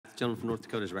Gentleman from North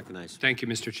Dakota is recognized. Thank you,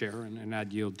 Mr. Chair, and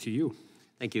I'd yield to you.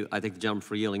 Thank you. I thank the gentleman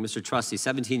for yielding. Mr. Trusty,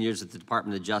 17 years at the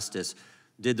Department of Justice.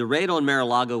 Did the raid on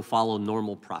Mar-A-Lago follow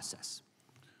normal process?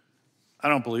 I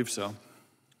don't believe so.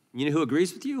 You know who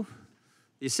agrees with you?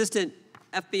 The Assistant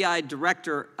FBI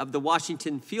Director of the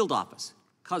Washington Field Office,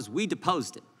 because we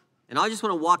deposed him. And I just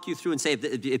want to walk you through and say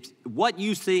if what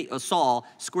you saw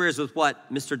squares with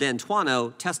what Mr.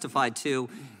 D'Antuono testified to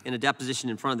in a deposition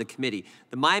in front of the committee.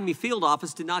 The Miami Field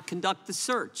Office did not conduct the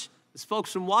search. It's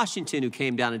folks from Washington who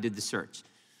came down and did the search.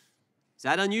 Is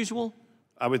that unusual?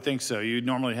 I would think so. You'd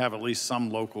normally have at least some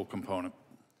local component.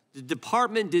 The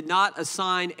department did not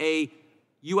assign a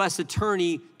U.S.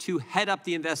 attorney to head up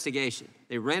the investigation.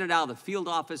 They ran it out of the field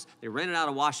office. They ran it out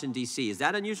of Washington, D.C. Is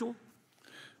that unusual?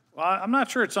 Well, I'm not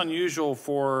sure it's unusual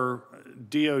for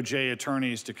DOJ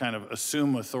attorneys to kind of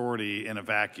assume authority in a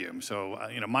vacuum. So,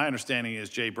 my understanding is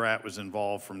Jay Bratt was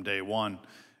involved from day one,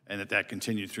 and that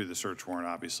continued through the search warrant,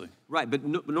 obviously. Right, but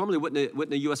normally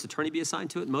wouldn't a U.S. attorney be assigned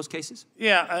to it in most cases?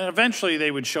 Yeah, and eventually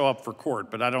they would show up for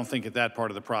court, but I don't think at that part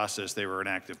of the process they were an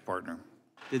active partner.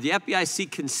 Did the FBI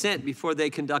seek consent before they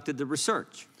conducted the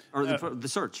research? Or the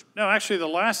search? No, actually, the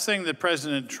last thing that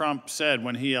President Trump said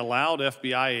when he allowed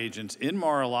FBI agents in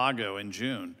Mar-a-Lago in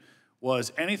June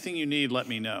was, anything you need, let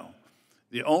me know.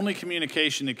 The only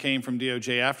communication that came from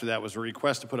DOJ after that was a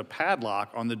request to put a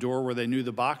padlock on the door where they knew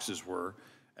the boxes were.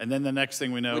 And then the next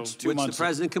thing we know, which the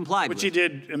president complied with. Which he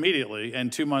did immediately,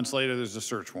 and 2 months later, there's a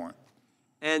search warrant.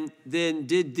 And then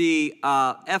did the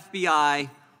FBI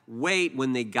wait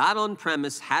when they got on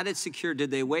premise, had it secured? Did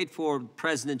they wait for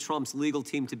President Trump's legal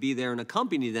team to be there and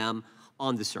accompany them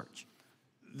on the search?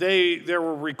 There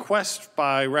were requests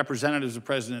by representatives of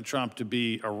President Trump to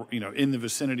be, in the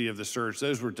vicinity of the search.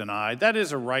 Those were denied. That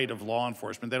is a right of law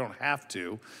enforcement. They don't have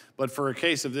to. But for a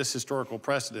case of this historical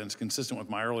precedence, consistent with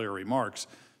my earlier remarks,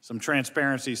 some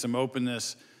transparency, some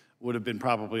openness would have been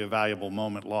probably a valuable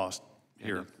moment lost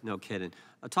here. Yeah, no kidding.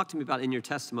 Talk to me about, in your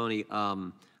testimony,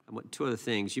 two other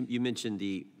things. You mentioned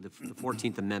the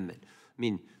 14th Amendment. I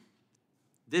mean,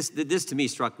 this to me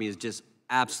struck me as just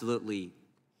absolutely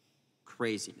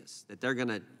craziness, that they're going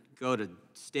to go to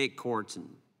state courts and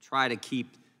try to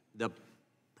keep the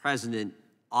president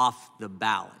off the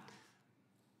ballot.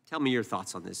 Tell me your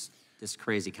thoughts on this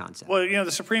crazy concept. Well,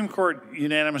 the Supreme Court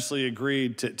unanimously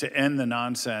agreed to end the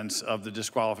nonsense of the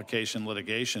disqualification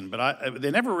litigation, but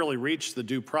they never really reached the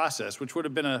due process, which would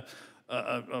have been a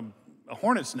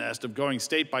hornet's nest of going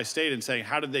state by state and saying,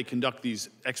 how did they conduct these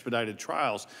expedited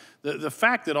trials? The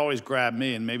fact that always grabbed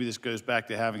me, and maybe this goes back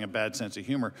to having a bad sense of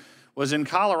humor, was in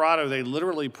Colorado, they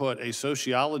literally put a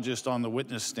sociologist on the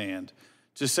witness stand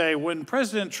to say, when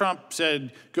President Trump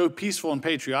said, go peaceful and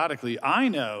patriotically, I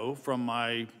know from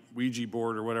my Ouija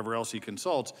board or whatever else he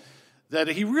consults, that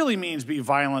he really means be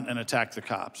violent and attack the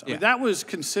cops. I mean, that was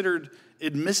considered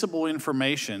admissible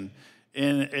information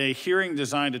in a hearing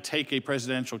designed to take a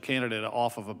presidential candidate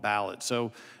off of a ballot.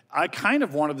 So I kind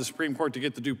of wanted the Supreme Court to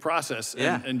get the due process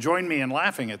and join me in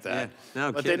laughing at that,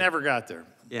 but they never got there.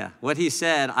 Yeah, what he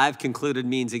said, I've concluded,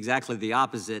 means exactly the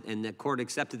opposite, and the court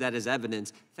accepted that as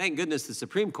evidence. Thank goodness the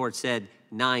Supreme Court said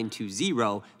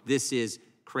 9-0. This is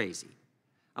crazy.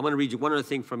 I want to read you one other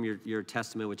thing from your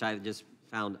testimony, which I just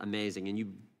found amazing, and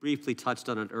you briefly touched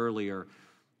on it earlier.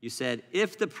 You said,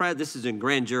 if this is a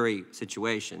grand jury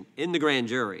situation, in the grand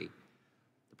jury,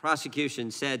 the prosecution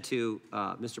said to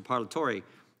Mr. Parlatore,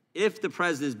 if the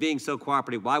president is being so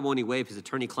cooperative, why won't he waive his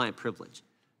attorney-client privilege?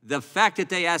 The fact that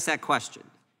they asked that question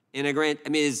in a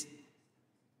is,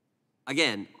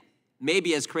 again,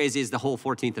 maybe as crazy as the whole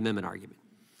 14th Amendment argument.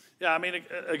 Yeah, I mean,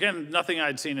 again, nothing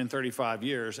I'd seen in 35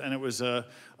 years, and it was an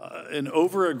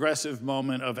over-aggressive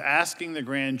moment of asking the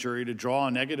grand jury to draw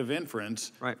a negative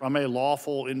inference from a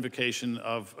lawful invocation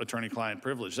of attorney-client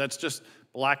privilege. That's just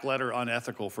black-letter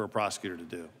unethical for a prosecutor to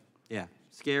do. Yeah,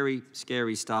 scary,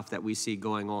 scary stuff that we see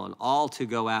going on, all to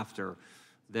go after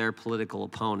their political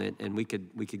opponent, and we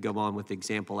could go on with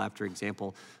example after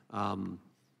example. I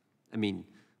mean,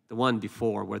 the one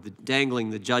before, where dangling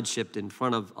the judgeship in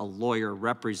front of a lawyer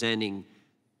representing,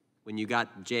 when you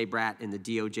got Jay Bratt and the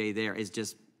DOJ there, is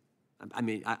just, I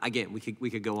mean, again, we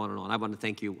could go on and on. I want to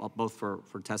thank you both for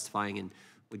testifying, and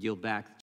would yield back.